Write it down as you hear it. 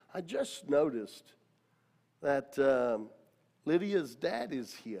I just noticed that Lydia's dad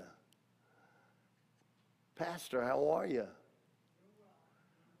is here. Pastor, how are you?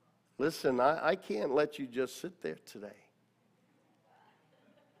 Listen, I can't let you just sit there today.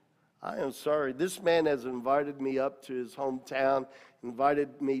 I am sorry. This man has invited me up to his hometown,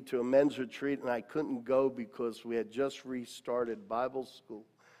 invited me to a men's retreat, and I couldn't go because we had just restarted Bible school.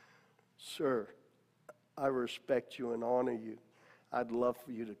 Sir, I respect you and honor you. I'd love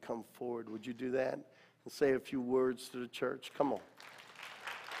for you to come forward. Would you do that and say a few words to the church? Come on.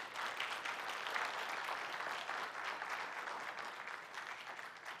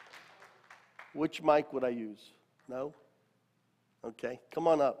 Which mic would I use? No? Okay, come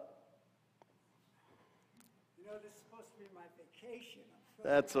on up. You know, this is supposed to be my vacation.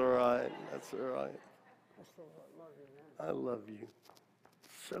 That's all right. That's all right. I love you.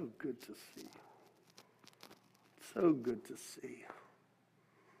 So good to see you. So good to see you.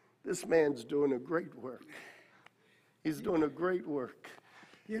 This man's doing a great work. He's doing a great work.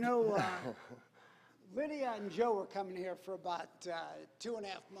 You know, Lydia and Joe were coming here for about 2.5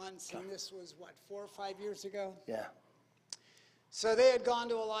 months, and this was, what, 4 or 5 years ago? Yeah. So they had gone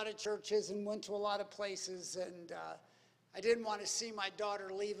to a lot of churches and went to a lot of places, and I didn't want to see my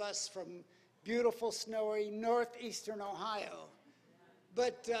daughter leave us from beautiful, snowy, northeastern Ohio.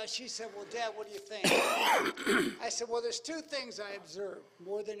 But she said, well, Dad, what do you think? I said, well, there's 2 things I observed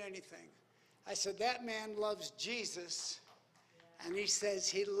more than anything. I said, that man loves Jesus, and he says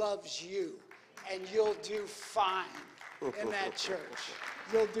he loves you, and you'll do fine in that church.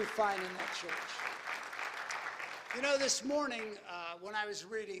 You'll do fine in that church. You know, this morning when I was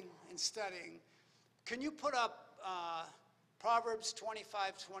reading and studying, can you put up Proverbs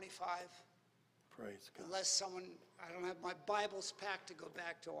 25:25? Praise God. Unless someone, I don't have my Bibles packed to go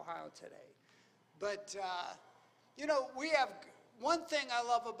back to Ohio today. But, you know, we have, one thing I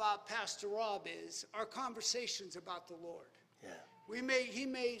love about Pastor Rob is our conversations about the Lord. Yeah. He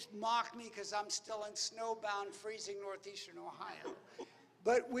may mock me because I'm still in snowbound, freezing northeastern Ohio.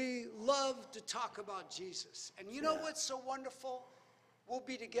 But we love to talk about Jesus. And you know what's so wonderful? We'll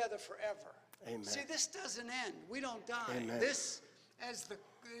be together forever. Amen. See, this doesn't end. We don't die. Amen. This is the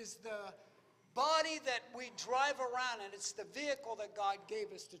body that we drive around in. It's the vehicle that God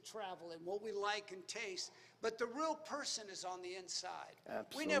gave us to travel in, what we like and taste. But the real person is on the inside.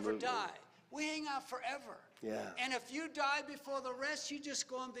 Absolutely. We never die. We hang out forever. Yeah. And if you die before the rest, you just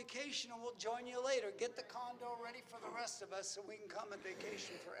go on vacation and we'll join you later. Get the condo ready for the rest of us so we can come and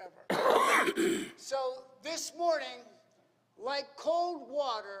vacation forever. So this morning, like cold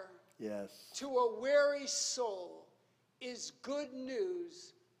water to a weary soul is good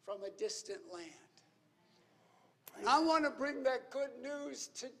news from a distant land. And I want to bring that good news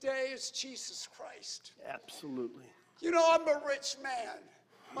today is Jesus Christ. Absolutely. You know, I'm a rich man.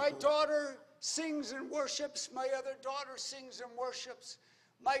 My daughter sings and worships. My other daughter sings and worships.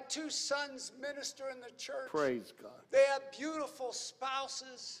 My 2 sons minister in the church. Praise God. They have beautiful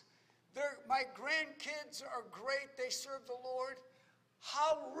spouses. My grandkids are great. They serve the Lord.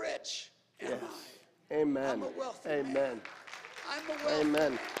 How rich am I? Amen. I'm a wealthy Amen. man. I'm a wealthy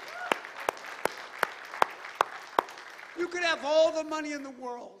Amen. man. You could have all the money in the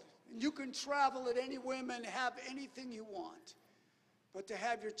world, and you can travel at any whim and have anything you want. But to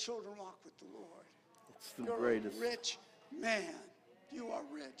have your children walk with the Lord, It's the you're greatest. a rich man. You are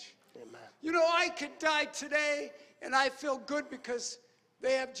rich. Amen. You know, I could die today, and I feel good because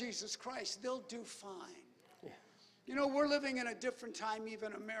they have Jesus Christ. They'll do fine. Yeah. You know, we're living in a different time,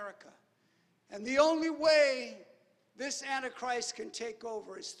 even America. And the only way this Antichrist can take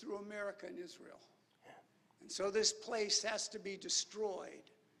over is through America and Israel. Yeah. And so this place has to be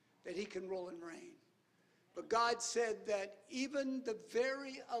destroyed that he can rule and reign. But God said that even the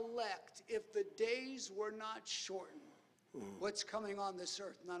very elect, if the days were not shortened, what's coming on this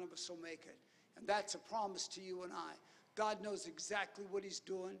earth, none of us will make it. And that's a promise to you and I. God knows exactly what he's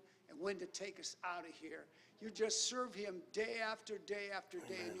doing and when to take us out of here. You just serve him day after day after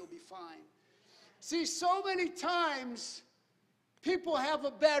day, and you'll be fine. See, so many times people have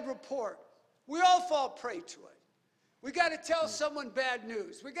a bad report. We all fall prey to it. We got to tell someone bad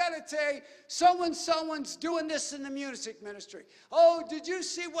news. We got to say someone's doing this in the music ministry. Oh, did you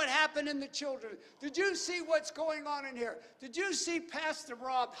see what happened in the children? Did you see what's going on in here? Did you see Pastor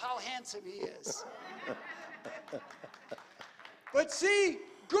Rob, how handsome he is? But see,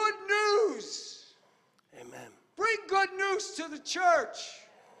 good news. Amen. Bring good news to the church.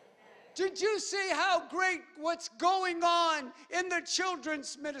 Did you see how great what's going on in the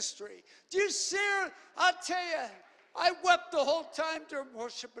children's ministry? Do you see, I'll tell you, I wept the whole time during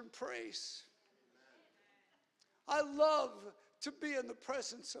worship and praise. I love to be in the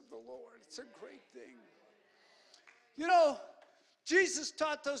presence of the Lord. It's a great thing. You know, Jesus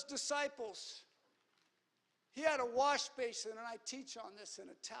taught those disciples. He had a wash basin, and I teach on this, and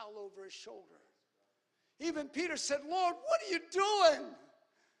a towel over his shoulder. Even Peter said, Lord, what are you doing?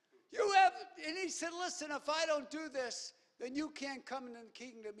 And he said, listen, if I don't do this, then you can't come into the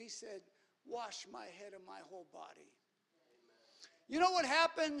kingdom. He said, wash my head and my whole body. You know what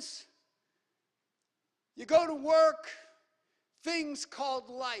happens? You go to work, things called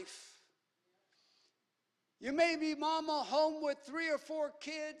life. You may be mama home with 3 or 4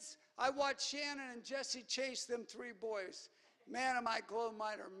 kids. I watched Shannon and Jesse chase them 3 boys. Man, am I glad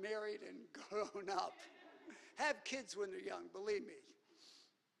mine are married and grown up. Have kids when they're young, believe me.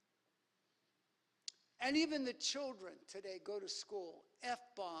 And even the children today go to school,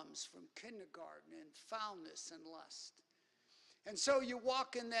 F-bombs from kindergarten and foulness and lust. And so you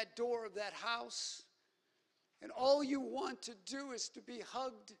walk in that door of that house, and all you want to do is to be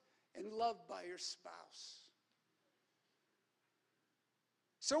hugged and loved by your spouse.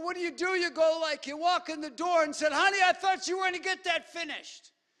 So what do? You go like you walk in the door and said, honey, I thought you were going to get that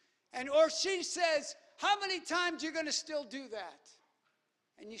finished. Or she says, how many times are you going to still do that?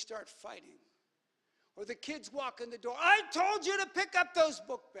 And you start fighting. Or the kids walk in the door, I told you to pick up those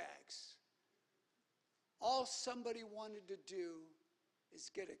book bags. All somebody wanted to do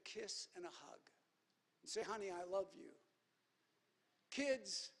is get a kiss and a hug. And say, honey, I love you.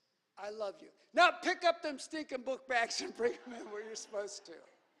 Kids, I love you. Now pick up them stinking book bags and bring them in where you're supposed to.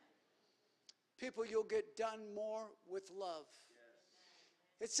 People, you'll get done more with love.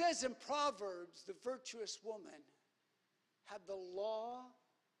 It says in Proverbs, the virtuous woman had the law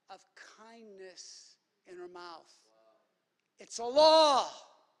of kindness in her mouth. It's a law.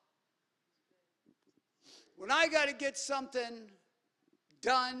 When I got to get something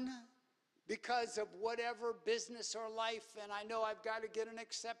done because of whatever business or life, and I know I've got to get an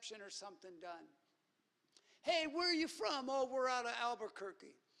exception or something done. Hey, where are you from? Oh, we're out of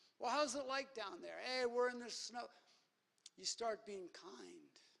Albuquerque. Well, how's it like down there? Hey, we're in the snow. You start being kind.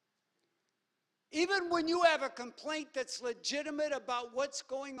 Even when you have a complaint that's legitimate about what's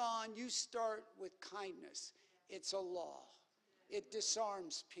going on, you start with kindness. It's a law. It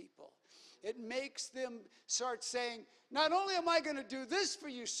disarms people. It makes them start saying, not only am I going to do this for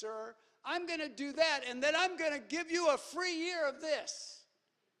you, sir, I'm going to do that, and then I'm going to give you a free year of this.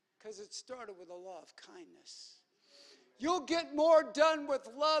 Because it started with a law of kindness. You'll get more done with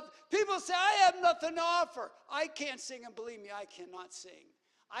love. People say, I have nothing to offer. I can't sing, and believe me, I cannot sing.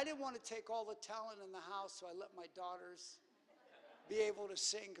 I didn't want to take all the talent in the house, so I let my daughters be able to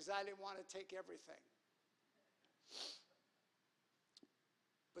sing because I didn't want to take everything.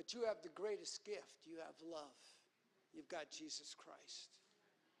 But you have the greatest gift. You have love. You've got Jesus Christ.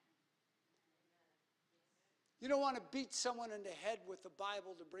 You don't want to beat someone in the head with the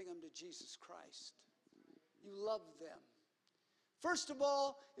Bible to bring them to Jesus Christ. You love them. First of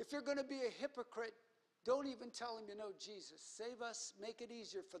all, if you're going to be a hypocrite, don't even tell them you know Jesus. Save us. Make it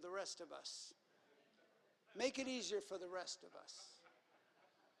easier for the rest of us. Make it easier for the rest of us.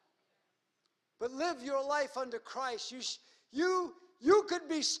 But live your life under Christ. You could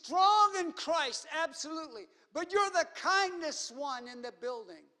be strong in Christ, absolutely. But you're the kindest one in the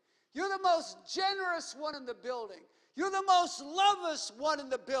building. You're the most generous one in the building. You're the most loveless one in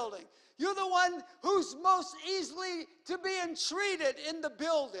the building. You're the one who's most easily to be entreated in the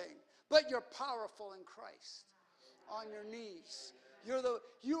building. But you're powerful in Christ. On your knees.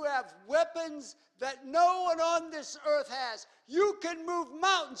 You have weapons that no one on this earth has. You can move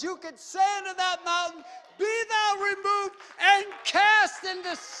mountains. You can say unto that mountain, be thou removed and cast in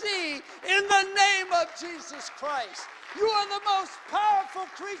the sea in the name of Jesus Christ. You are the most powerful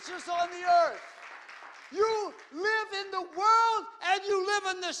creatures on the earth. You live in the world and you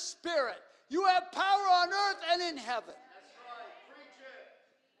live in the spirit. You have power on earth and in heaven.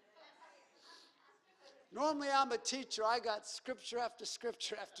 Normally I'm a teacher. I got scripture after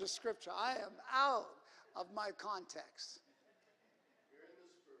scripture after scripture. I am out of my context.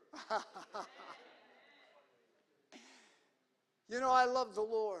 You know, I love the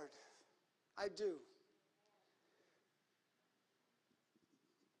Lord. I do.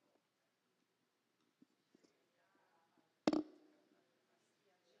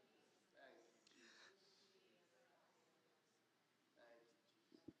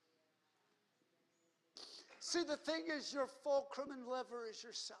 See, the thing is, your fulcrum and lever is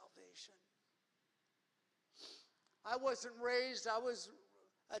your salvation. I wasn't raised, I was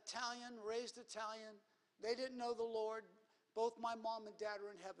Italian, raised Italian. They didn't know the Lord. Both my mom and dad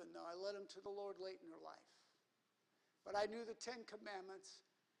are in heaven, though. I led them to the Lord late in their life. But I knew the 10 Commandments,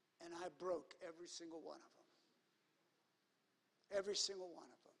 and I broke every single one of them. Every single one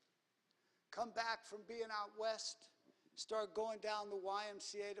of them. Come back from being out west, start going down the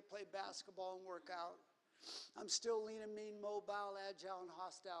YMCA to play basketball and work out. I'm still lean and mean, mobile, agile, and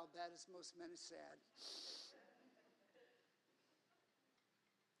hostile. Bad as most men is sad.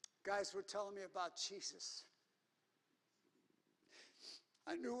 Guys were telling me about Jesus.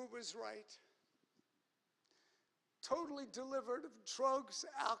 I knew it was right. Totally delivered of drugs,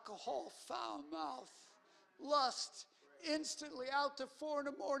 alcohol, foul mouth, lust, instantly out to 4 in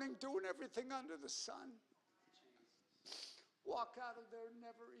the morning doing everything under the sun. Walk out of there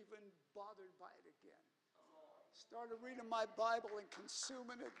never even bothered by it again. Started reading my Bible and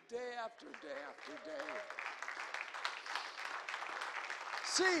consuming it day after day after day.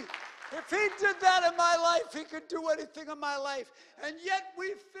 See, if he did that in my life, he could do anything in my life. And yet we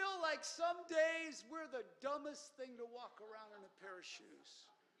feel like some days we're the dumbest thing to walk around in a pair of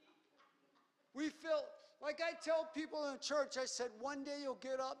shoes. We feel, like I tell people in the church, I said, one day you'll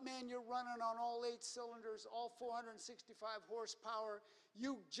get up, man, you're running on all 8 cylinders, all 465 horsepower.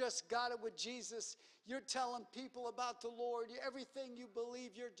 You just got it with Jesus. You're telling people about the Lord. Everything you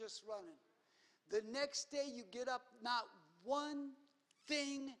believe, you're just running. The next day you get up, not one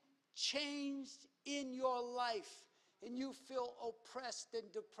thing changed in your life, and you feel oppressed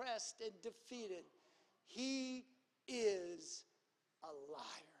and depressed and defeated. He is a liar.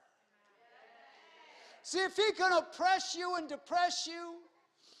 See, if he can oppress you and depress you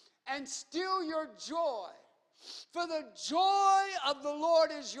and steal your joy, for the joy of the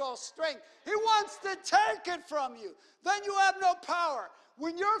Lord is your strength. He wants to take it from you. Then you have no power.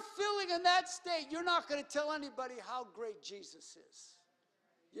 When you're feeling in that state, you're not going to tell anybody how great Jesus is.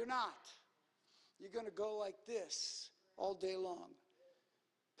 You're not. You're going to go like this all day long.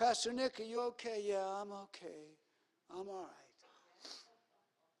 Pastor Nick, are you okay? Yeah, I'm okay. I'm all right.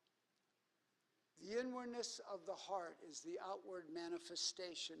 The inwardness of the heart is the outward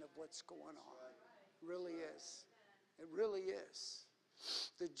manifestation of what's going on. It really is. It really is.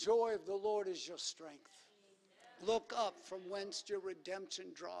 The joy of the Lord is your strength. Look up from whence your redemption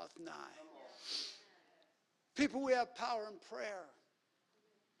draweth nigh. People, we have power in prayer.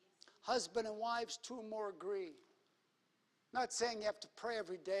 Husband and wives, 2 or more agree. Not saying you have to pray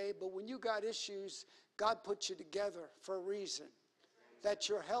every day, but when you got issues, God put you together for a reason. That's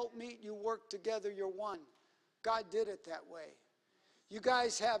your helpmeet, you work together, you're one. God did it that way. You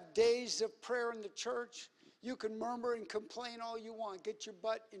guys have days of prayer in the church. You can murmur and complain all you want. Get your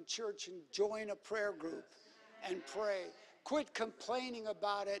butt in church and join a prayer group and pray. Quit complaining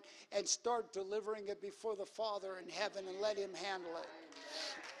about it and start delivering it before the Father in heaven and let him handle it.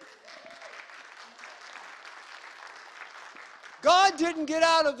 God didn't get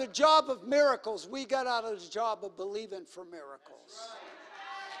out of the job of miracles. We got out of the job of believing for miracles.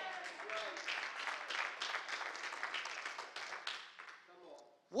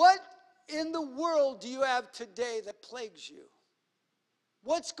 What in the world do you have today that plagues you?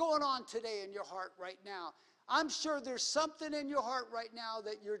 What's going on today in your heart right now? I'm sure there's something in your heart right now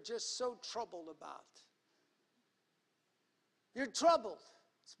that you're just so troubled about. You're troubled.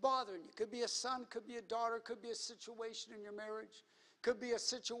 It's bothering you. Could be a son, could be a daughter, could be a situation in your marriage, could be a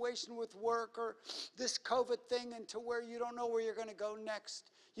situation with work or this COVID thing into where you don't know where you're going to go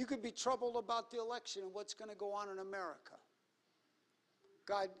next. You could be troubled about the election and what's going to go on in America.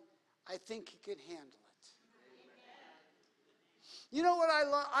 God, I think he can handle it. You know what I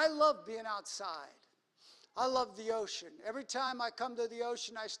love? I love being outside. I love the ocean. Every time I come to the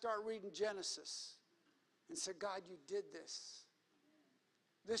ocean, I start reading Genesis and say, God, you did this.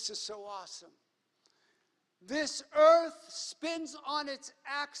 This is so awesome. This earth spins on its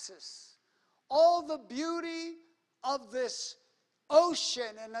axis. All the beauty of this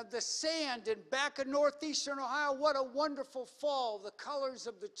ocean and of the sand, and back in northeastern Ohio, what a wonderful fall. The colors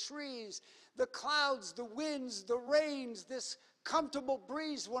of the trees, the clouds, the winds, the rains, this comfortable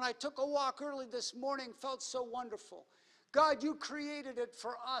breeze. When I took a walk early this morning, felt so wonderful. God, you created it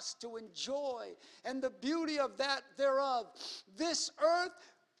for us to enjoy, and the beauty of that thereof. This earth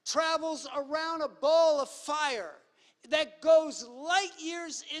travels around a ball of fire that goes light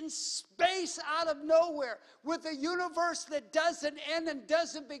years in space out of nowhere with a universe that doesn't end and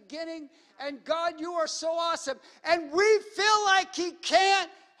doesn't beginning. And God, you are so awesome. And we feel like he can't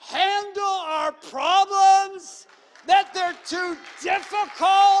handle our problems, that they're too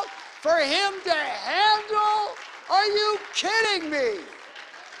difficult for him to handle. Are you kidding me?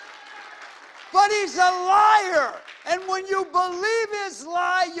 But he's a liar. And when you believe his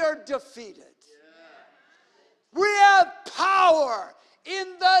lie, you're defeated. We have power in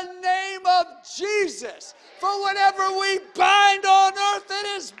the name of Jesus. For whatever we bind on earth, it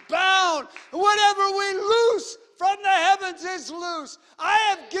is bound. Whatever we loose from the heavens is loose. I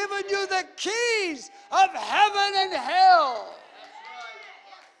have given you the keys of heaven and hell.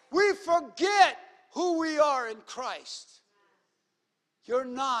 We forget who we are in Christ. You're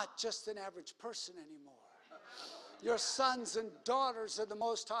not just an average person anymore. You're sons and daughters of the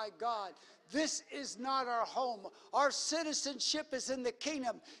Most High God. This is not our home. Our citizenship is in the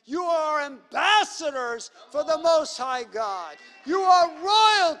kingdom. You are ambassadors for the Most High God. You are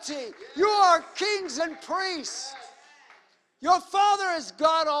royalty. You are kings and priests. Your father is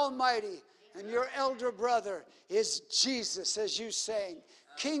God Almighty, and your elder brother is Jesus, as you sang,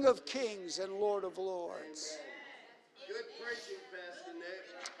 King of Kings and Lord of Lords. Good preaching, Pastor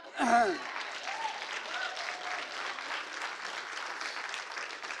Nick.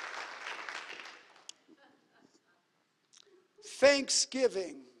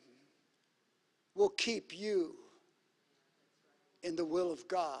 Thanksgiving will keep you in the will of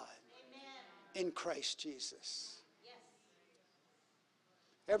God in Christ Jesus.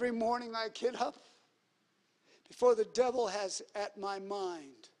 Every morning I get up, before the devil has at my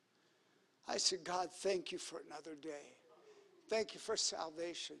mind, I say, God, thank you for another day. Thank you for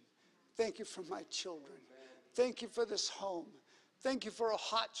salvation. Thank you for my children. Thank you for this home. Thank you for a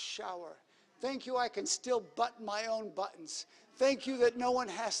hot shower. Thank you I can still button my own buttons. Thank you that no one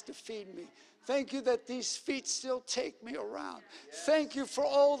has to feed me. Thank you that these feet still take me around. Thank you for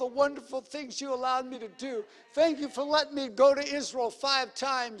all the wonderful things you allowed me to do. Thank you for letting me go to Israel 5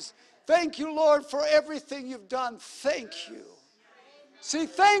 times. Thank you, Lord, for everything you've done. Thank you. See,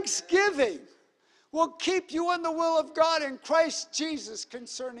 thanksgiving will keep you in the will of God in Christ Jesus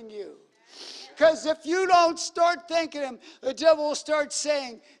concerning you. Because if you don't start thanking him, the devil will start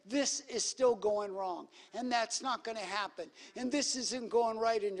saying, this is still going wrong. And that's not going to happen. And this isn't going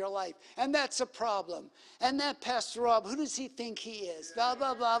right in your life. And that's a problem. And that Pastor Rob, who does he think he is? Blah,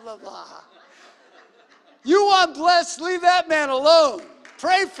 blah, blah, blah, blah. You want blessed, leave that man alone.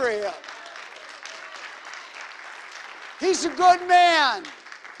 Pray for him. He's a good man.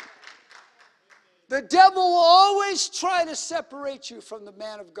 The devil will always try to separate you from the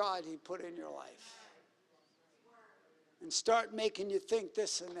man of God he put in your life. And start making you think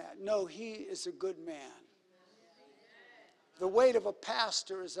this and that. No, he is a good man. The weight of a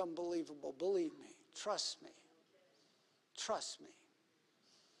pastor is unbelievable. Believe me. Trust me. Trust me.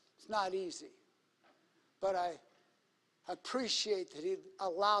 It's not easy. But I appreciate that he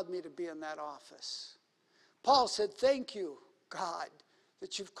allowed me to be in that office. Paul said, thank you, God,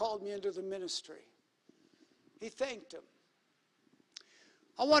 that you've called me into the ministry. He thanked him.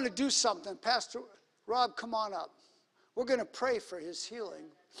 I want to do something. Pastor Rob, come on up. We're going to pray for his healing.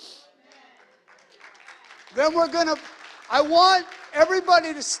 Then I want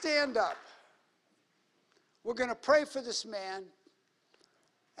everybody to stand up. We're going to pray for this man.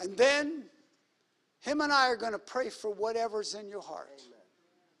 And then him and I are going to pray for whatever's in your heart.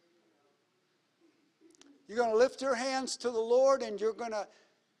 You're going to lift your hands to the Lord and you're going to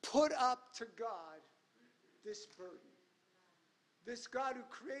put up to God this burden. This God who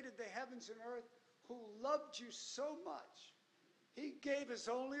created the heavens and earth, who loved you so much, he gave his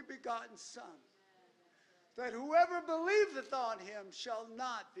only begotten Son, that whoever believeth on him shall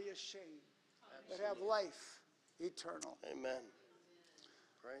not be ashamed, but have life eternal. Amen.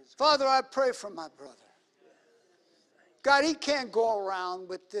 Praise Father, I pray for my brother. God, he can't go around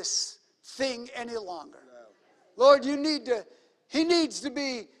with this thing any longer. Lord, he needs to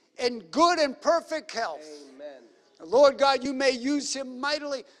be in good and perfect health. Amen. Lord God, you may use him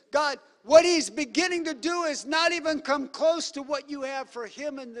mightily. God, what he's beginning to do is not even come close to what you have for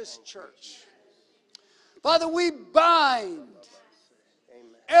him in this church. Father, we bind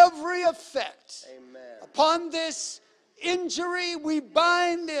every effect upon this injury. We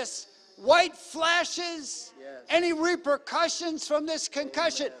bind this white flashes, any repercussions from this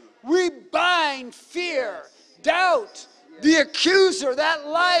concussion. We bind fear, doubt, the accuser, that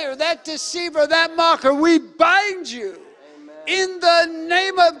liar, that deceiver, that mocker. We bind you in the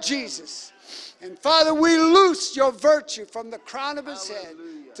name of Jesus. And Father, we loose your virtue from the crown of his head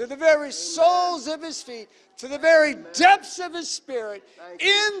to the very soles of his feet, to the very depths of his spirit,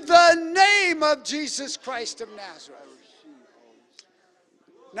 in the name of Jesus Christ of Nazareth.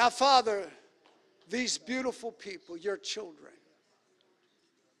 Now, Father, these beautiful people, your children,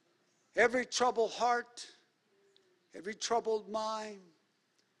 every troubled heart, every troubled mind,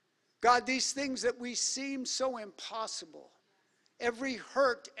 God, these things that we seem so impossible, every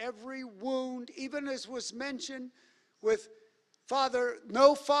hurt, every wound, even as was mentioned with Father,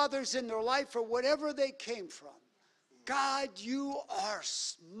 no fathers in their life or whatever they came from. God, you are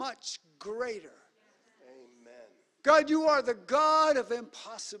much greater. Amen. God, you are the God of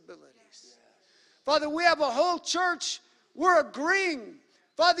impossibilities. Father, we have a whole church. We're agreeing.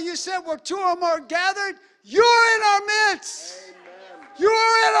 Father, you said where two or more gathered, you're in our midst. Amen. You're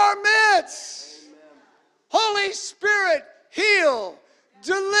in our midst. Amen. Holy Spirit, heal,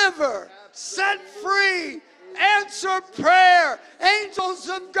 deliver, set free, answer prayer. Angels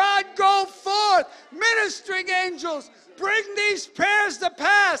of God, go forth. Ministering angels, bring these prayers to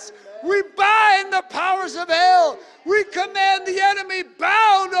pass. We bind the powers of hell. We command the enemy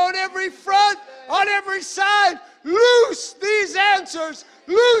bound on every front, on every side. Loose these answers.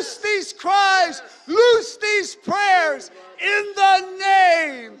 Loose these cries. Loose these prayers in the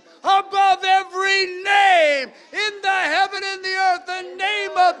name above every name in the heaven and the earth, the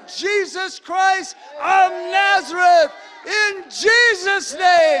name of Jesus Christ of Nazareth. In Jesus'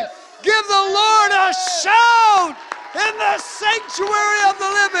 name, give the Lord a shout in the sanctuary of the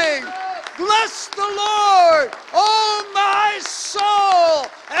living. Bless the Lord, oh my soul,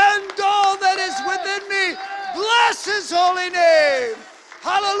 and all that is within me. Bless his holy name.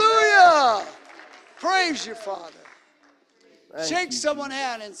 Hallelujah. Praise you, Father. Shake someone's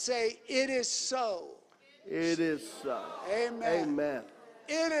hand and say, it is so. It is so. Amen. Amen.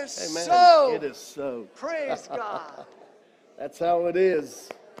 It is Amen. so. It is so. Praise God. That's how it is.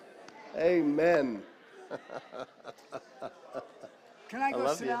 Amen. Can I go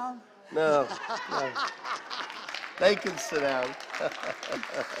love sit you. down? No, no. They can sit down.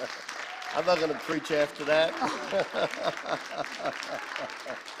 I'm not going to preach after that.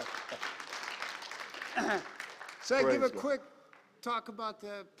 So I give Praise a God. quick talk about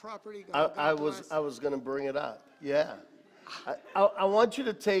the property. God I bless. was going to bring it up. Yeah. I want you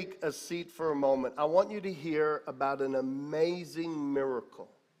to take a seat for a moment. I want you to hear about an amazing miracle.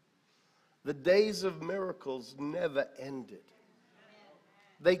 The days of miracles never ended.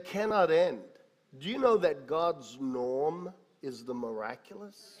 They cannot end. Do you know that God's norm is the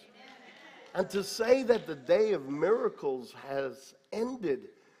miraculous? And to say that the day of miracles has ended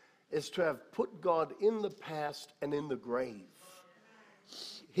is to have put God in the past and in the grave.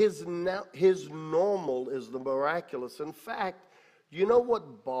 His normal is the miraculous. In fact, you know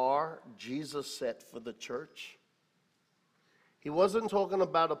what bar Jesus set for the church? He wasn't talking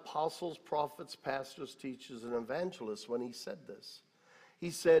about apostles, prophets, pastors, teachers, and evangelists when he said this. He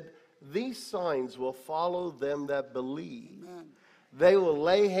said, these signs will follow them that believe. Amen. They will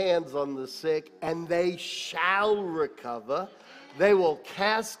lay hands on the sick, and they shall recover. They will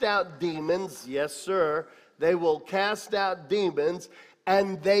cast out demons. Yes, sir. They will cast out demons,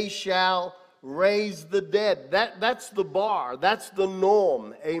 and they shall raise the dead. That's the bar. That's the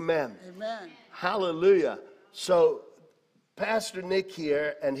norm. Amen. Amen. Hallelujah. So Pastor Nick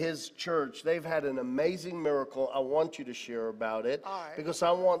here and his church, they've had an amazing miracle. I want you to share about it All right. because I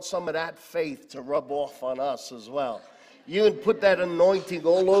want some of that faith to rub off on us as well. You can put that anointing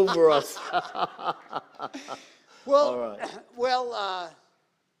all over us. Well, All right.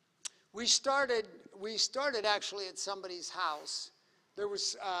 we started actually at somebody's house. There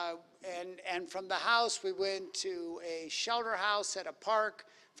was, and from the house we went to a shelter house at a park.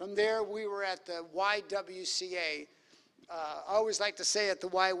 From there we were at the YWCA. I always like to say at the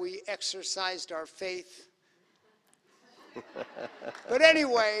Y we exercised our faith. But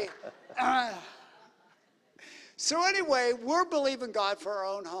anyway, we're believing God for our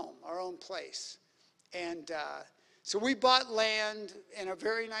own home, our own place. And so we bought land in a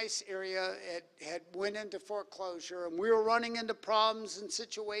very nice area. It had went into foreclosure, and we were running into problems and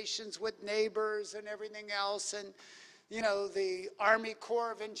situations with neighbors and everything else. And, you know, the Army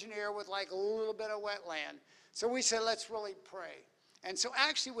Corps of Engineer with like a little bit of wetland. So we said, let's really pray. And so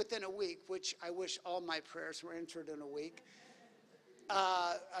actually within a week, which I wish all my prayers were answered in a week,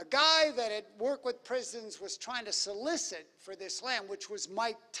 a guy that had worked with prisons was trying to solicit for this land, which was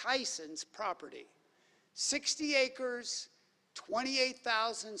Mike Tyson's property. 60 acres,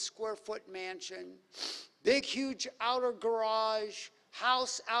 28,000 square foot mansion, big, huge outer garage,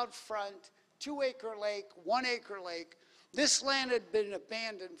 house out front, 2-acre lake, 1-acre lake. This land had been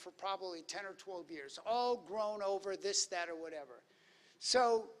abandoned for probably 10 or 12 years, all grown over, this, that, or whatever.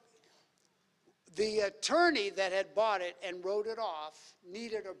 So the attorney that had bought it and wrote it off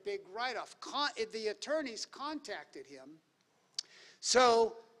needed a big write-off. The attorneys contacted him.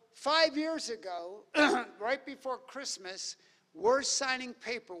 So 5 years ago, right before Christmas, we're signing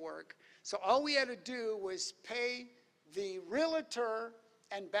paperwork. So all we had to do was pay the realtor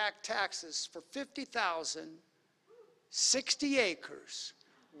and back taxes for $50,000, 60 acres,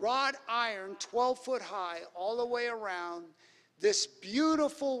 wrought iron, 12 foot high, all the way around. This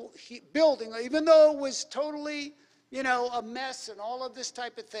beautiful building, even though it was totally, you know, a mess and all of this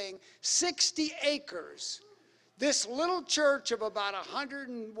type of thing, 60 acres. This little church of about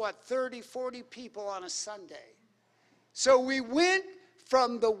 130, 40 people on a Sunday. So we went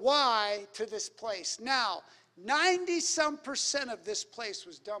from the Y to this place. Now, 90-some% of this place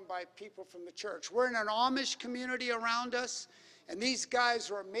was done by people from the church. We're in an Amish community around us, and these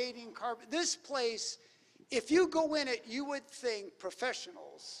guys were made in carpet. This place, if you go in it, you would think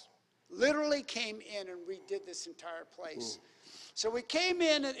professionals literally came in and redid this entire place. So we came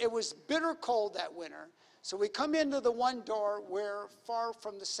in, and it was bitter cold that winter. So we come into the one door where far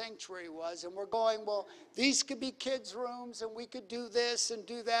from the sanctuary was, and we're going, well, these could be kids' rooms, and we could do this and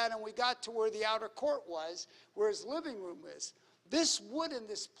do that. And we got to where the outer court was, where his living room is. This wood in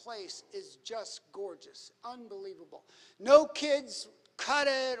this place is just gorgeous, unbelievable. No kids cut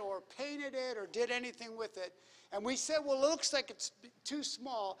it or painted it or did anything with it. And we said, well, it looks like it's too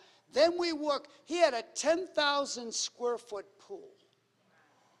small. Then we look, he had a 10,000 square foot pool.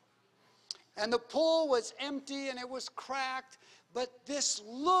 And the pool was empty and it was cracked, but this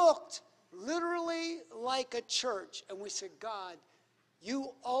looked literally like a church. And we said, God, you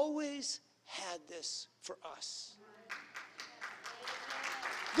always had this for us.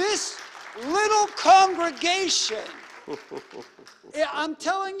 This little congregation, I'm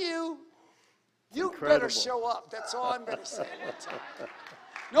telling you, you better show up. That's all I'm going to say.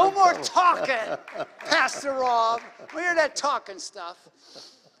 No more talking, Pastor Rob. We hear that talking stuff.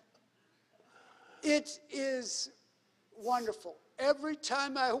 It is wonderful. Every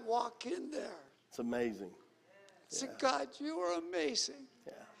time I walk in there, It's amazing. I say, God, you are amazing.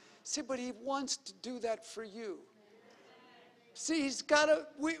 Yeah. See, but he wants to do that for you. See, he's got to,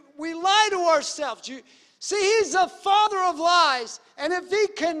 we lie to ourselves. See, he's a father of lies. And if he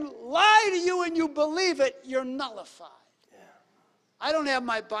can lie to you and you believe it, you're nullified. Yeah. I don't have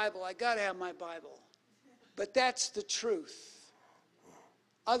my Bible. I got to have my Bible. But that's the truth.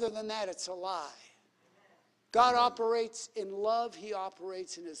 Other than that, it's a lie. God operates in love. He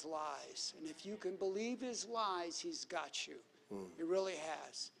operates in his lies. And if you can believe his lies, he's got you. He really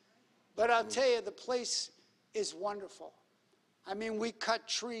has. But I'll tell you, the place is wonderful. I mean, we cut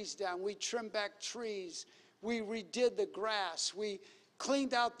trees down. We trimmed back trees. We redid the grass. We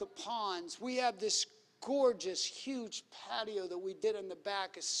cleaned out the ponds. We have this gorgeous, huge patio that we did in the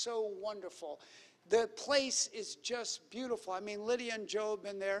back. It's so wonderful. The place is just beautiful. I mean, Lydia and Joe have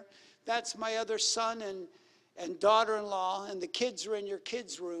been there. That's my other son and daughter-in-law, and the kids are in your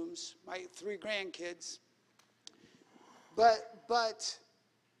kids' rooms, my 3 grandkids. But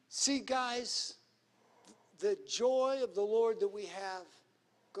see, guys, the joy of the Lord that we have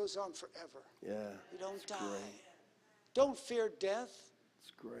goes on forever. Yeah. You don't die. great. Don't fear death.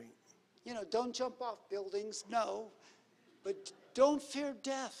 It's great. You know, don't jump off buildings, no. But don't fear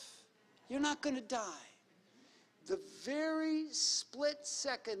death. You're not going to die. The very split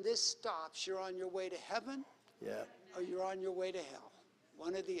second this stops, you're on your way to heaven, Yeah. or you're on your way to hell.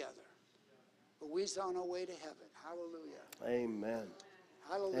 One or the other. But we're on our way to heaven. Hallelujah. Amen.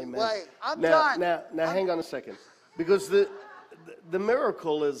 Hallelujah. Amen. Wait, I'm now, done. Now, hang on a second. Because the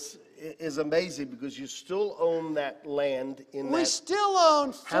miracle is amazing because you still own that land in We that. still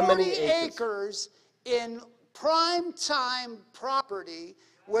own How many 40 acres in prime time property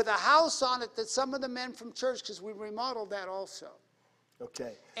with a house on it that some of the men from church, because we remodeled that also.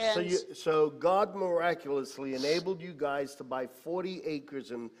 Okay. And- So God miraculously enabled you guys to buy 40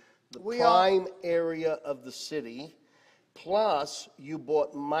 acres in the We prime area of the city. Plus, you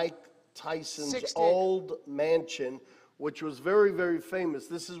bought Mike Tyson's 60. old mansion, which was very, very famous.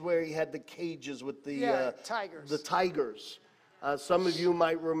 This is where he had the cages with the tigers. The tigers. Some of you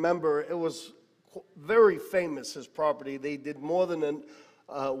might remember it was very famous, his property. They did more than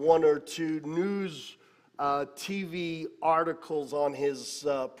one or two news TV articles on his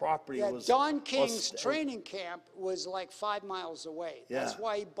property. Yeah, It was Don King's training camp was like 5 miles away. That's Yeah.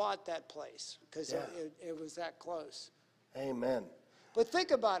 why he bought that place, because Yeah. it was that close. Amen. But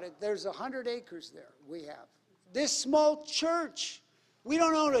think about it. There's 100 acres there we have. This small church, we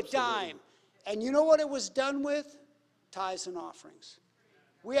don't own a dime. And you know what it was done with? Tithes and offerings.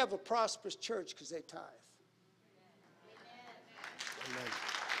 We have a prosperous church because they tithe. Amen.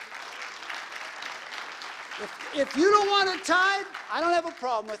 If you don't want to tithe, I don't have a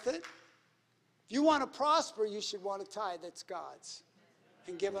problem with it. If you want to prosper, you should want to tithe. That's God's.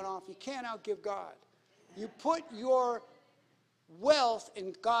 And give it off. You can't outgive God. You put your wealth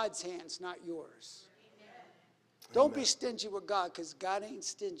in God's hands, not yours. Don't be stingy with God, because God ain't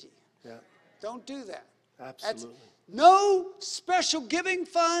stingy. Yeah. Don't do that. Absolutely. No special giving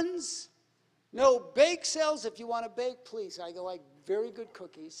funds, no bake sales. If you want to bake, please. I like very good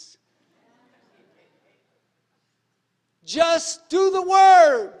cookies. Just do the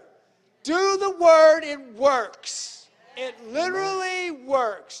word. Do the word, it works. It literally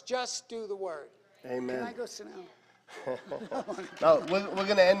works. Just do the word. Amen. Can I go sit down? No, we're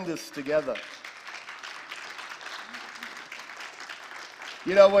going to end this together.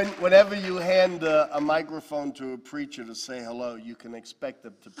 You know, whenever you hand a microphone to a preacher to say hello, you can expect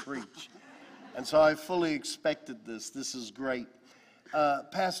them to preach. And so I fully expected this. This is great.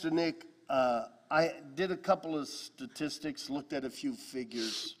 Pastor Nick, I did a couple of statistics, looked at a few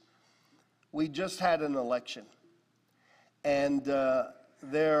figures. We just had an election. And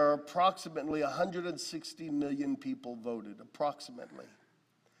there are approximately 160 million people voted, approximately.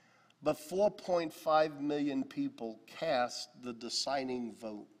 But 4.5 million people cast the deciding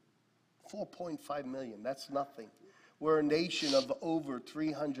vote. 4.5 million, that's nothing. We're a nation of over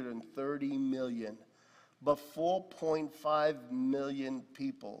 330 million. But 4.5 million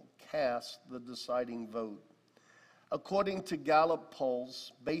people cast the deciding vote. According to Gallup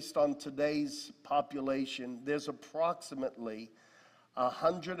polls, based on today's population, there's approximately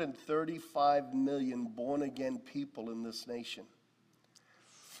 135 million born-again people in this nation.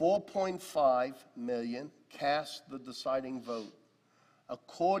 4.5 million cast the deciding vote.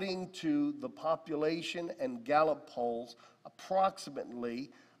 According to the population and Gallup polls, approximately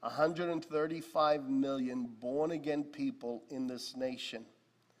 135 million born-again people in this nation.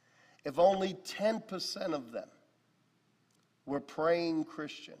 If only 10% of them were praying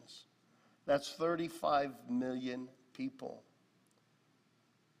Christians, that's 35 million people.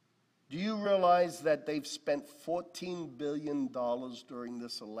 Do you realize that they've spent $14 billion during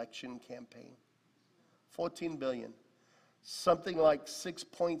this election campaign? $14 billion. Something like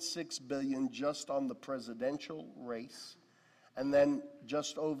 $6.6 billion just on the presidential race, and then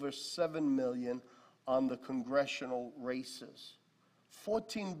just over $7 million on the congressional races.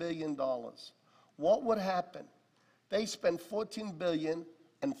 $14 billion. What would happen? They spent $14 billion,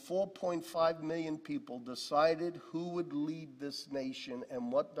 and 4.5 million people decided who would lead this nation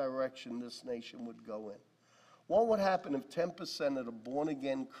and what direction this nation would go in. What would happen if 10% of the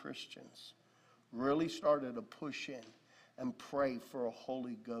born-again Christians really started to push in and pray for a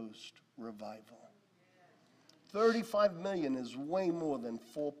Holy Ghost revival? 35 million is way more than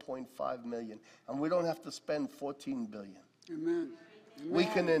 4.5 million, and we don't have to spend 14 billion. Amen. Amen. We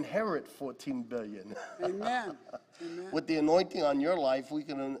can inherit 14 billion. Amen. Amen. With the anointing on your life, we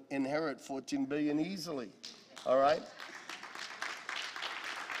can inherit 14 billion easily. All right?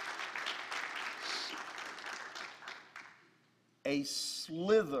 A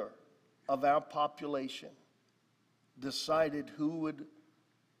slither of our population decided who would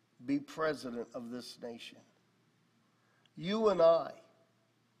be president of this nation. You and I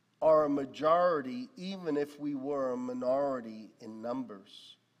are a majority, even if we were a minority in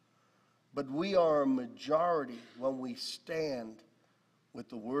numbers. But we are a majority when we stand with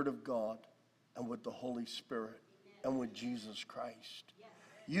the Word of God and with the Holy Spirit and with Jesus Christ.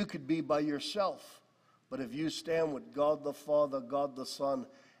 You could be by yourself, but if you stand with God the Father, God the Son,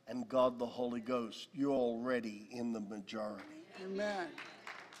 and God the Holy Ghost, you're already in the majority. Amen.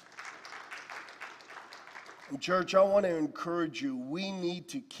 And church, I want to encourage you, we need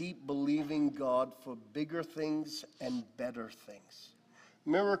to keep believing God for bigger things and better things.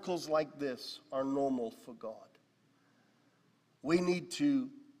 Miracles like this are normal for God. We need to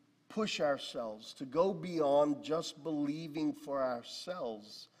push ourselves to go beyond just believing for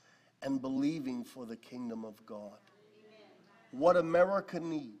ourselves and believing for the kingdom of God. Amen. What America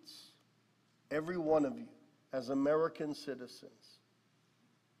needs, every one of you, as American citizens,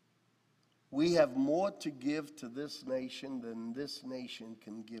 we have more to give to this nation than this nation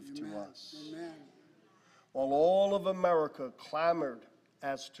can give Amen. to us. Amen. While all of America clamored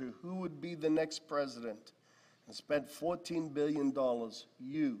as to who would be the next president and spent $14 billion,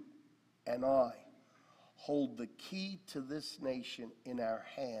 you and I hold the key to this nation in our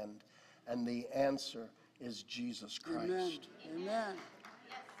hand, and the answer is Jesus Christ. Amen.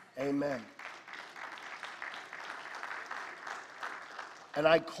 Amen. Amen. And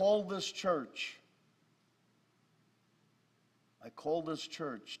I call this church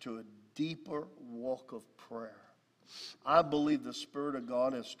to a deeper walk of prayer. I believe the Spirit of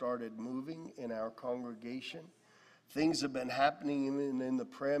God has started moving in our congregation. Things have been happening in the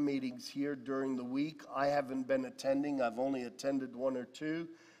prayer meetings here during the week. I haven't been attending. I've only attended one or two.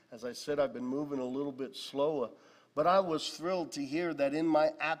 As I said, I've been moving a little bit slower. But I was thrilled to hear that in my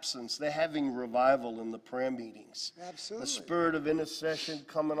absence, they're having revival in the prayer meetings. Absolutely. The spirit of intercession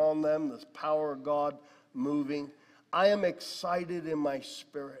coming on them, the power of God moving. I am excited in my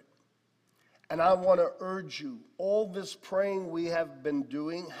spirit. And I want to urge you, all this praying we have been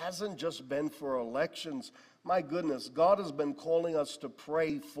doing hasn't just been for elections, My goodness, God has been calling us to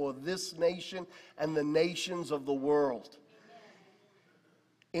pray for this nation and the nations of the world.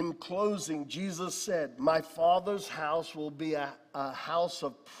 In closing, Jesus said, my Father's house will be a house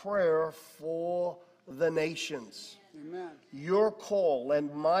of prayer for the nations. Amen. Your call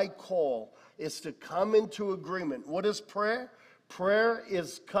and my call is to come into agreement. What is prayer? Prayer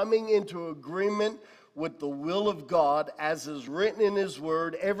is coming into agreement with the will of God as is written in His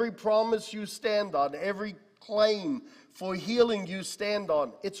Word. Every promise you stand on, every claim for healing you stand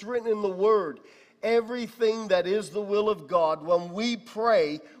on, it's written in the Word. Everything that is the will of God, when we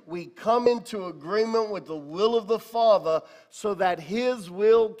pray, we come into agreement with the will of the Father so that His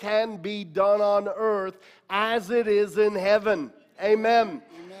will can be done on earth as it is in heaven. Amen.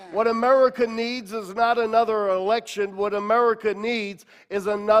 What America needs is not another election. What America needs is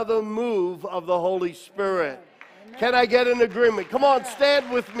another move of the Holy Spirit. Can I get an agreement? Come on,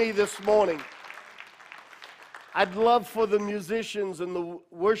 stand with me this morning. I'd love for the musicians and the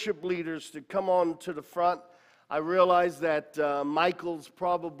worship leaders to come on to the front. I realize that Michael's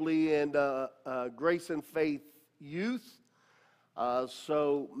probably in Grace and Faith Youth.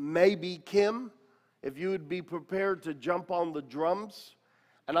 So maybe Kim, if you would be prepared to jump on the drums.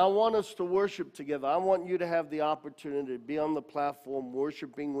 And I want us to worship together. I want you to have the opportunity to be on the platform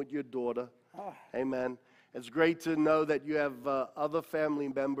worshiping with your daughter. Oh. Amen. It's great to know that you have other family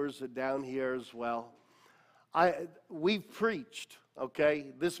members down here as well. We've preached, okay?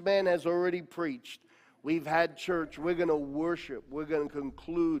 This man has already preached. We've had church. We're going to worship. We're going to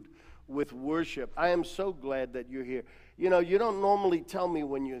conclude with worship. I am so glad that you're here. You know, you don't normally tell me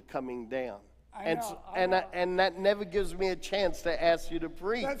when you're coming down. I know. And that never gives me a chance to ask you to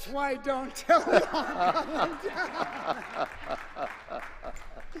preach. That's why I don't tell you I'm coming down.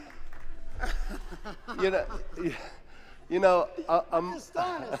 I'm just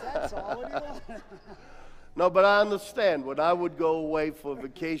honest, that's all. What do you want? No, but I understand. When I would go away for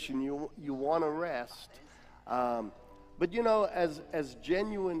vacation, you want to rest. But you know, as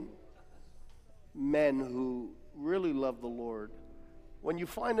genuine men who really love the Lord, when you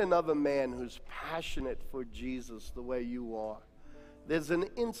find another man who's passionate for Jesus the way you are, there's an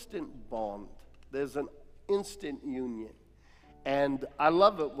instant bond. There's an instant union. And I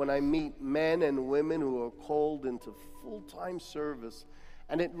love it when I meet men and women who are called into full-time service.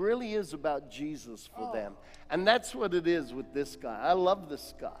 And it really is about Jesus for them. And that's what it is with this guy. I love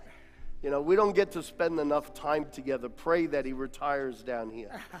this guy. You know, we don't get to spend enough time together. Pray that he retires down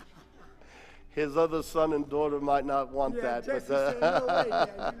here. His other son and daughter might not want that. But, said, no way, Dad,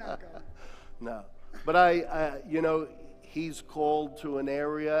 you're not going. No. But you know, he's called to an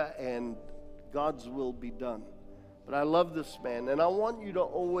area and God's will be done. But I love this man. And I want you to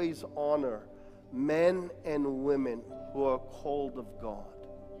always honor men and women who are called of God.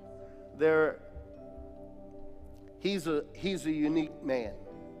 He's a unique man.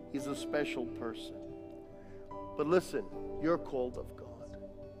 He's a special person. But listen, you're called of God.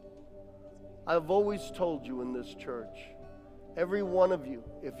 I've always told you in this church, every one of you,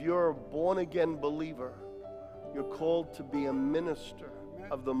 if you're a born-again believer, you're called to be a minister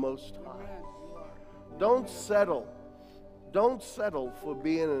of the Most High. Don't settle for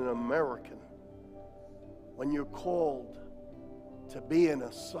being an American when you're called to being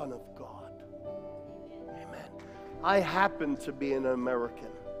a son of God. Amen. I happen to be an American,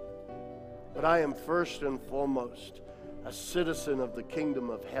 but I am first and foremost a citizen of the kingdom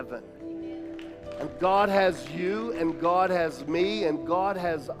of heaven. And God has you, and God has me, and God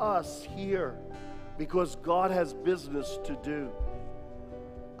has us here because God has business to do.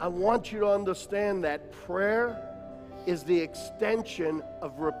 I want you to understand that prayer is the extension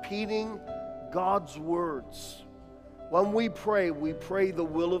of repeating God's words. When we pray the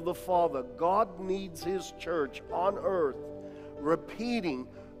will of the Father. God needs His church on earth repeating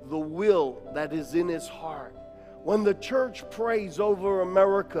the will that is in His heart. When the church prays over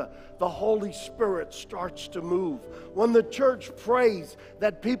America, the Holy Spirit starts to move. When the church prays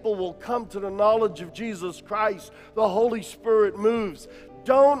that people will come to the knowledge of Jesus Christ, the Holy Spirit moves.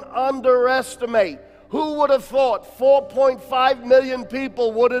 Don't underestimate. Who would have thought 4.5 million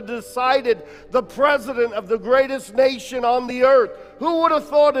people would have decided the president of the greatest nation on the earth? Who would have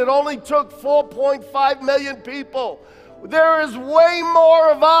thought it only took 4.5 million people? There is way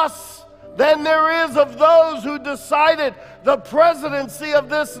more of us than there is of those who decided the presidency of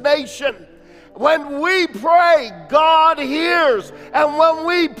this nation. When we pray, God hears. And when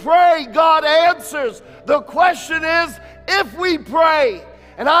we pray, God answers. The question is, if we pray,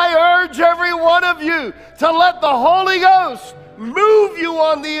 and I urge every one of you to let the Holy Ghost move you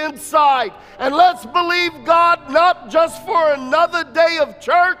on the inside. And let's believe God not just for another day of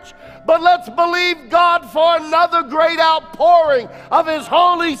church, but let's believe God for another great outpouring of His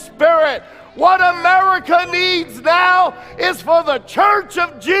Holy Spirit. What America needs now is for the church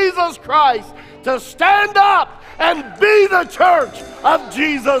of Jesus Christ to stand up and be the church of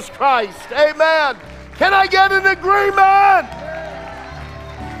Jesus Christ. Amen. Can I get an agreement?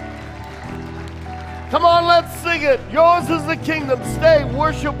 Come on, let's sing it. Yours is the kingdom. Stay,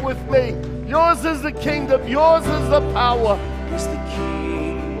 worship with me. Yours is the kingdom. Yours is the power. Is the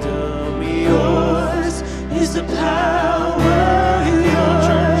kingdom. Yours is the power.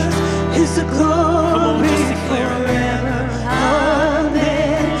 Yours is the glory forever.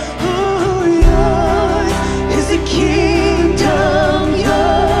 Amen. Oh, yours is the kingdom.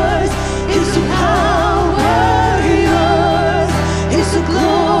 Yours is the power. Yours is the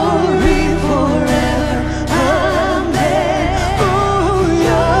glory forever. Amen. Oh,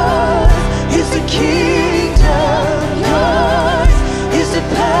 yours is the kingdom. Yours is the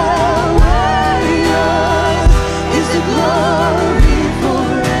power. Yours is the glory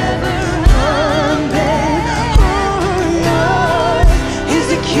forever. Amen. Oh, yours is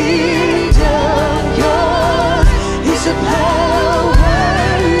the kingdom. Yours is the power.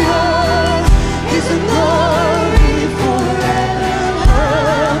 Yours is the glory forever.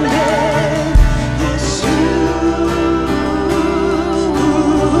 Amen. Yes, you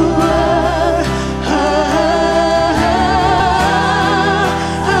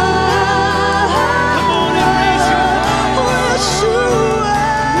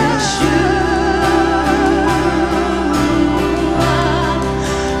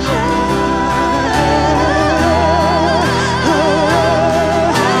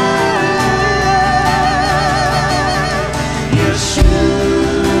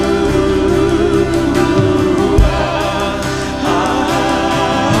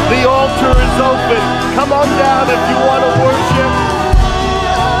The altar is open. Come on down if you want to worship.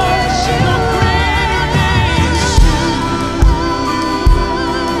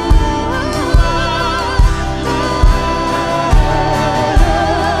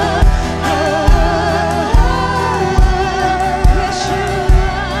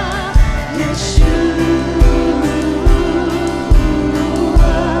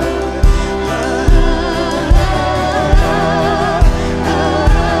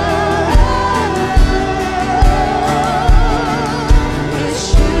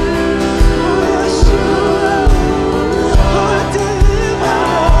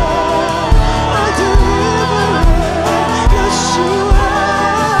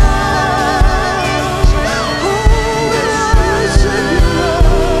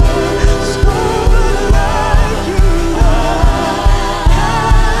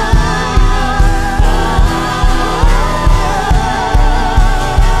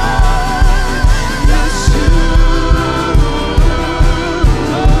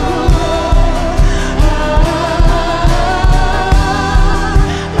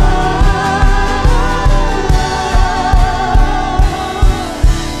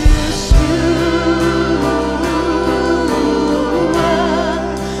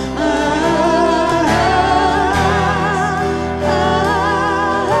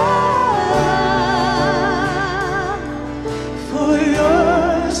 For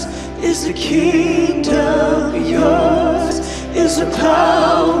yours is the kingdom, yours is the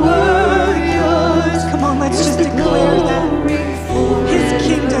power, yours. Come on, let's just declare that. His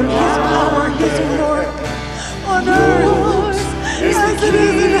kingdom, His power, His work on earth as it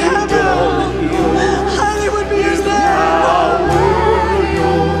is in heaven. Hallowed be His name.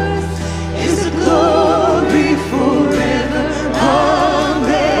 His glory forever.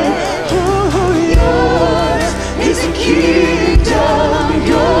 Amen. Oh, yours is the kingdom,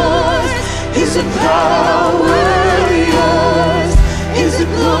 yours is the power, yours is the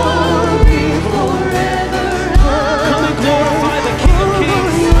glory forever. Come and glorify the King of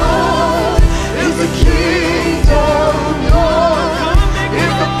Kings. Yours is the kingdom, yours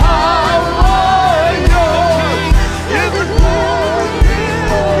is the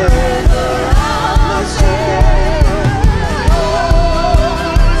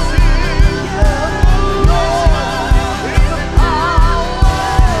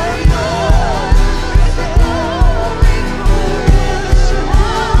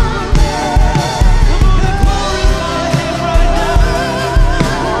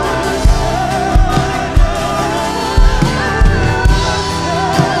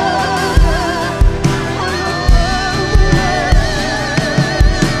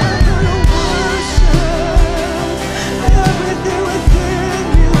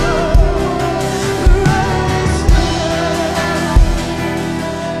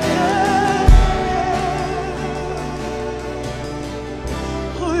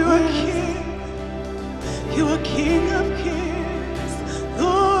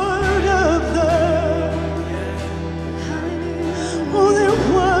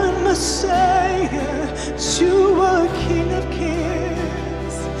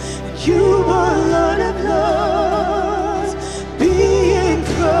You are Lord of Lords, being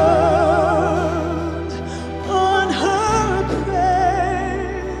throned on her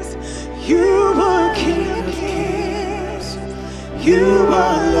praise. You are King of Kings. You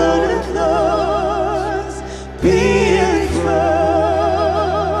are Lord of Lords, being throned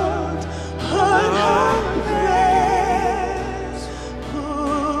on her praise.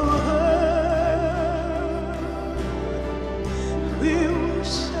 We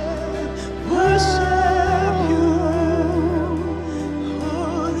worship you,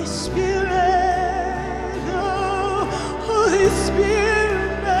 Holy Spirit, oh, Holy Spirit.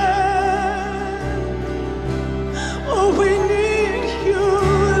 Oh, we need you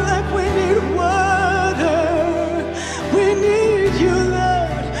like we need water. We need you,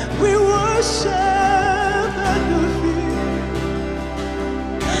 Lord. We worship at your feet.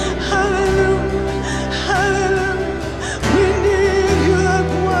 Hallelujah, hallelujah. We need you like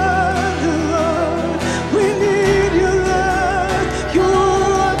water, Lord. We need you, Lord.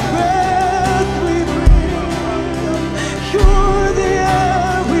 You're the breath we breathe. You're the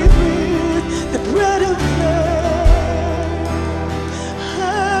air we breathe. The bread of life.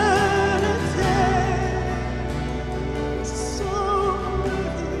 So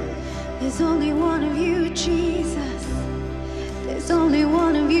there's only one of you, Jesus. There's only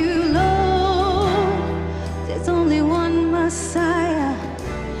one of you, Lord. There's only one Messiah,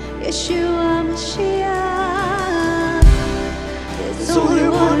 Yeshua Mashiach. There's only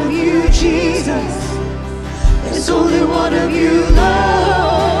one of you, Jesus. There's only one of you,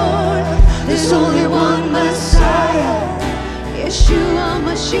 Lord. There's only one Messiah, Yeshua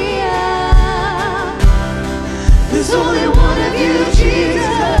Mashiach. There's only one of you,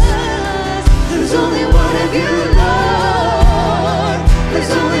 Jesus. There's only one of you, Lord.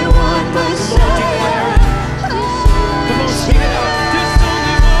 There's only one Messiah. Come on, sing it out.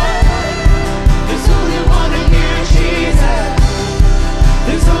 There's only one of you, Jesus.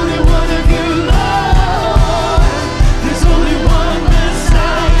 There's only one of you, Lord. There's only one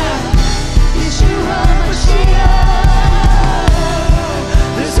Messiah, Yeshua Mashiach.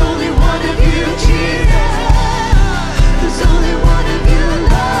 There's only one of you, Jesus. There's only one of you,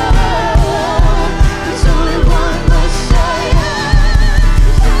 Lord. There's only one Messiah.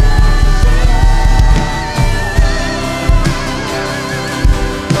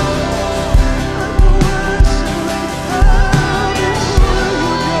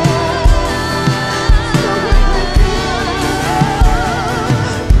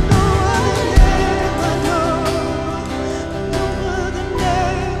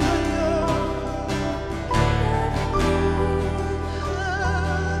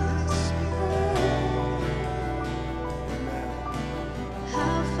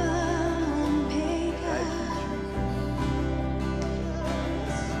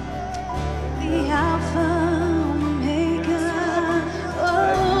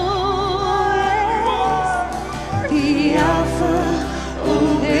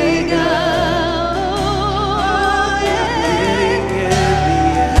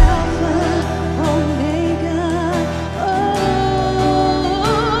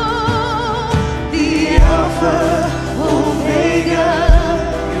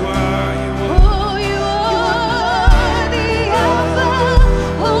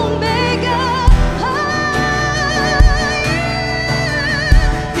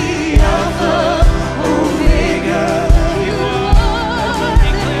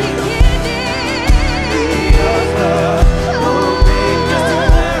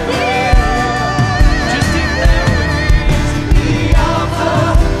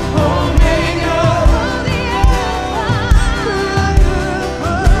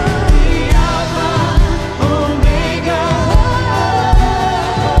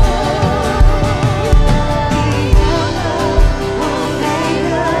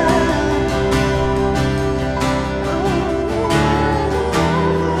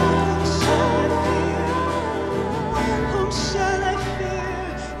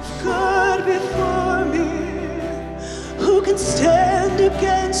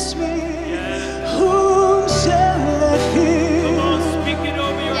 Against me, whom shall I fear? Come on, speak it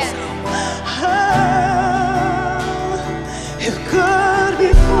over yourself. If God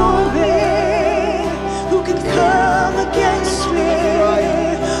before me, who can come against me?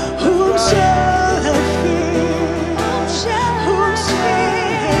 Whom shall I fear? Whom shall I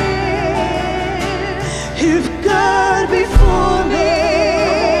fear? If God before me,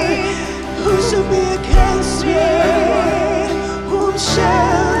 who shall be against me? Whom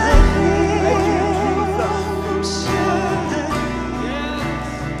shall I fear?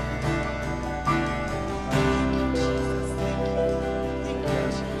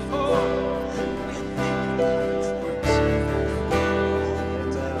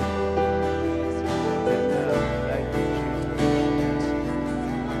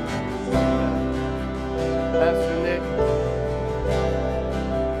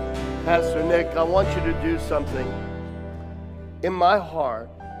 Pastor Nick, I want you to do something. In my heart,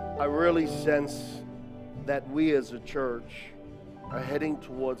 I really sense that we as a church are heading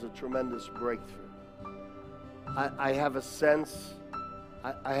towards a tremendous breakthrough. I have a sense,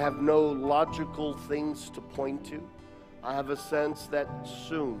 I have no logical things to point to. I have a sense that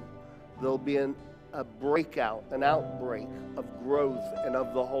soon there'll be a breakout, an outbreak of growth and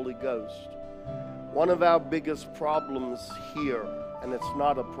of the Holy Ghost. One of our biggest problems here, and it's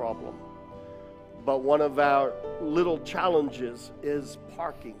not a problem, but one of our little challenges is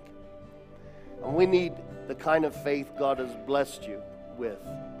parking. And we need the kind of faith God has blessed you with.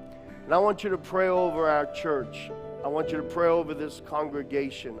 And I want you to pray over our church. I want you to pray over this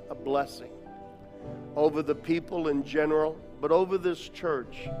congregation, a blessing. Over the people in general, but over this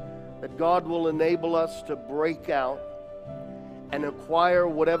church, that God will enable us to break out and acquire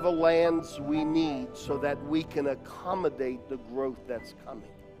whatever lands we need so that we can accommodate the growth that's coming.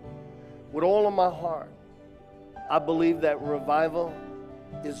 With all of my heart, I believe that revival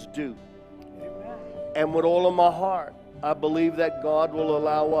is due. Amen. And with all of my heart, I believe that God will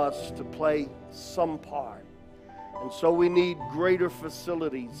allow us to play some part. And so we need greater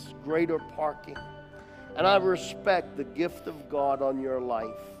facilities, greater parking. And I respect the gift of God on your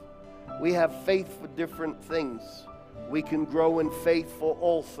life. We have faith for different things. We can grow in faith for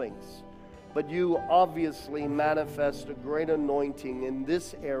all things. But you obviously manifest a great anointing in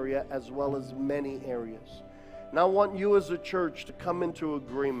this area as well as many areas. And I want you as a church to come into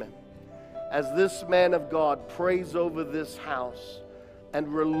agreement as this man of God prays over this house and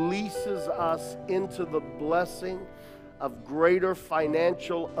releases us into the blessing of greater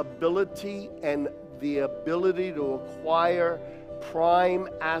financial ability and the ability to acquire prime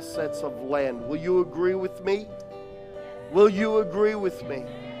assets of land. Will you agree with me? Will you agree with me?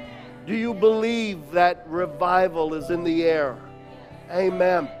 Do you believe that revival is in the air?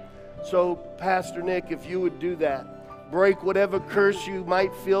 Amen. So, Pastor Nick, if you would do that, break whatever curse you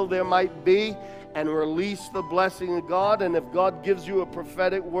might feel there might be and release the blessing of God. And if God gives you a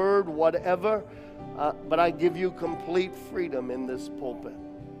prophetic word, whatever, but I give you complete freedom in this pulpit.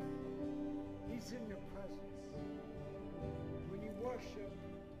 He's in your presence. When you worship,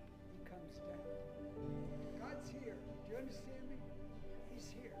 he comes down. God's here. Do you understand me? He's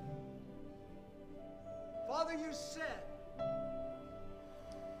here. Father, you said,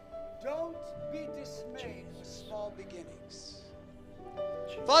 don't be dismayed with small beginnings.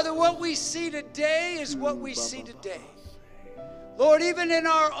 Father, what we see today is what we see today. Lord, even in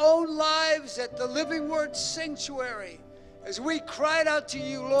our own lives at the Living Word Sanctuary, as we cried out to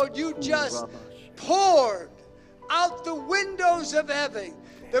you, Lord, you just poured out the windows of heaven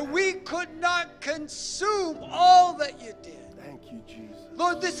that we could not consume all that you did. Thank you, Jesus.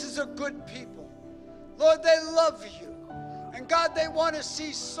 Lord, this is a good people. Lord, they love you. And God, they want to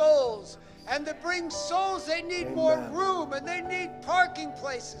see souls. And to bring souls, they need more room and they need parking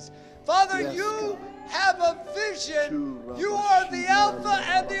places. Father, Yes, you God. have a vision. You are the Alpha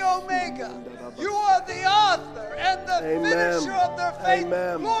and the Omega. You are the author and the finisher of their faith.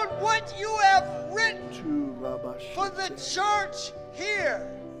 Amen. Lord, what you have written for the church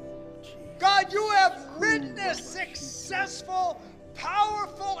here, God, you have written a successful,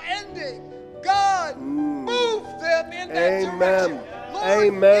 powerful ending. God, move them in that direction. Lord,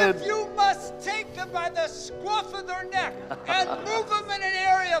 Amen. if you must take them by the scruff of their neck and move them in an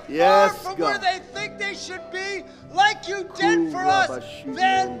area Yes, far from God. where they think they should be, like you did for us,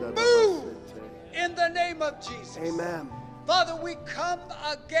 then move in the name of Jesus. Amen. Father, we come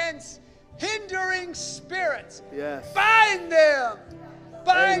against hindering spirits. Yes. Bind them.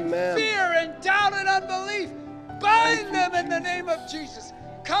 Bind Amen. fear and doubt and unbelief. Bind Thank them you, in the name of Jesus.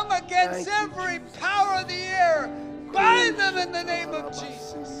 Come against Thank you, every power of the air. Bind them in the name of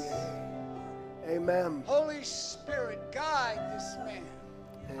Jesus. Amen. Holy Spirit, guide this man.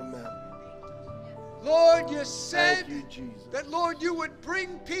 Amen. Lord, you said Thank you, Jesus. that, Lord, you would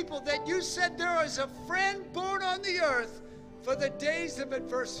bring people, that you said there is a friend born on the earth for the days of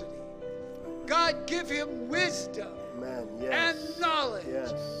adversity. God, give him wisdom Amen. and Yes. knowledge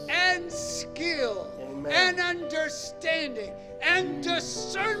Yes. and skill Amen. and understanding and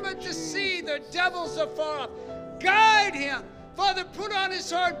discernment to see the devils afar off. Guide him. Father, put on his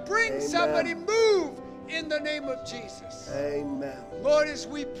heart, bring Amen. somebody, move in the name of Jesus. Amen. Lord, as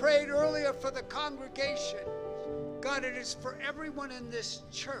we prayed earlier for the congregation, God, it is for everyone in this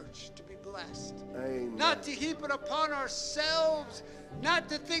church to be blessed. Amen. Not to heap it upon ourselves, not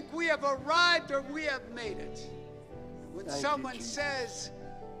to think we have arrived or we have made it. When Thank you, someone Jesus. says,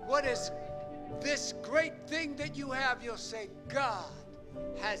 what is this great thing that you have, you'll say, God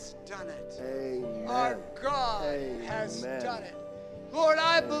has done it. Amen. Our God has Amen. done it. Lord,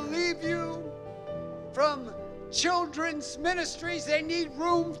 I believe you from children's ministries. They need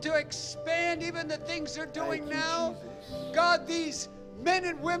room to expand even the things they're doing Thank you, now. Jesus. God, these men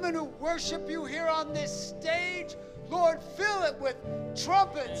and women who worship you here on this stage, Lord, fill it with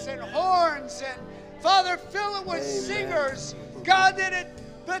trumpets and horns, and Father, fill it with Amen. singers. God,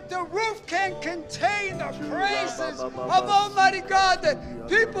 that the roof can contain the praises of Almighty God, that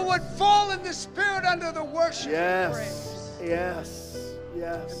people would fall in the Spirit under the worship and praise. Yes.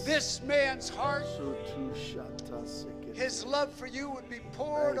 Yes. This man's heart, So too shata sikit. his love for you would be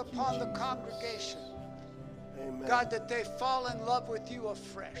poured Thank you, upon the Jesus. congregation. Amen. God, that they fall in love with you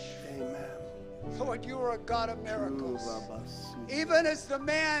afresh. Amen. Lord, you are a God of miracles. Urabasi. Even as the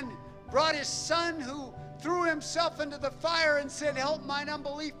man brought his son who threw himself into the fire and said, help mine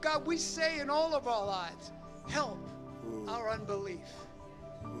unbelief. God, we say in all of our lives, help our unbelief.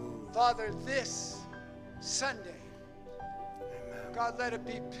 Father, this Sunday, God, let it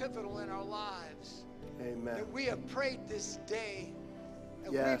be pivotal in our lives. Amen. That we have prayed this day,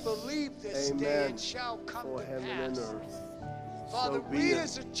 and Yes. we believe this day Amen. it shall come For to heaven and pass. earth. Father, So be we it.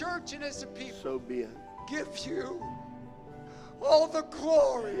 as a church and as a people So be it. give you all the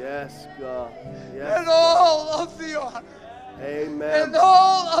glory Yes, God. Yes. and all of the honor Amen. and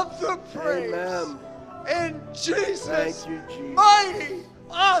all of the praise. Amen. In Jesus' Thank you, Jesus. mighty,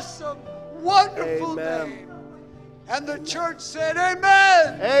 awesome, wonderful Amen. name. And the church said,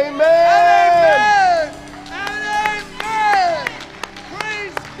 Amen. Amen. Amen. And amen.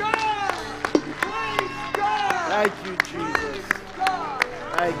 Praise God. Praise God. Thank you, Jesus. Praise God.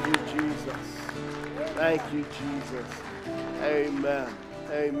 Thank you, Jesus. Thank you, Jesus. Amen.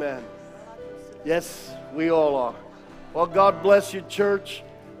 Amen. Yes, we all are. Well, God bless you, church.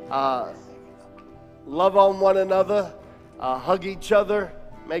 Love on one another. Hug each other.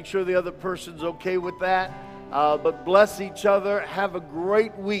 Make sure the other person's okay with that. But bless each other. Have a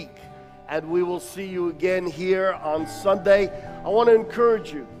great week. And we will see you again here on Sunday. I want to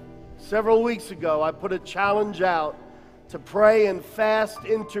encourage you. Several weeks ago, I put a challenge out to pray and fast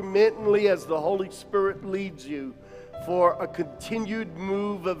intermittently as the Holy Spirit leads you for a continued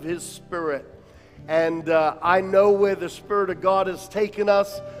move of His Spirit. And I know where the Spirit of God has taken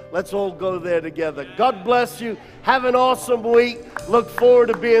us. Let's all go there together. God bless you. Have an awesome week. Look forward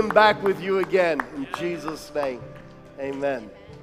to being back with you again. In Jesus' name, amen.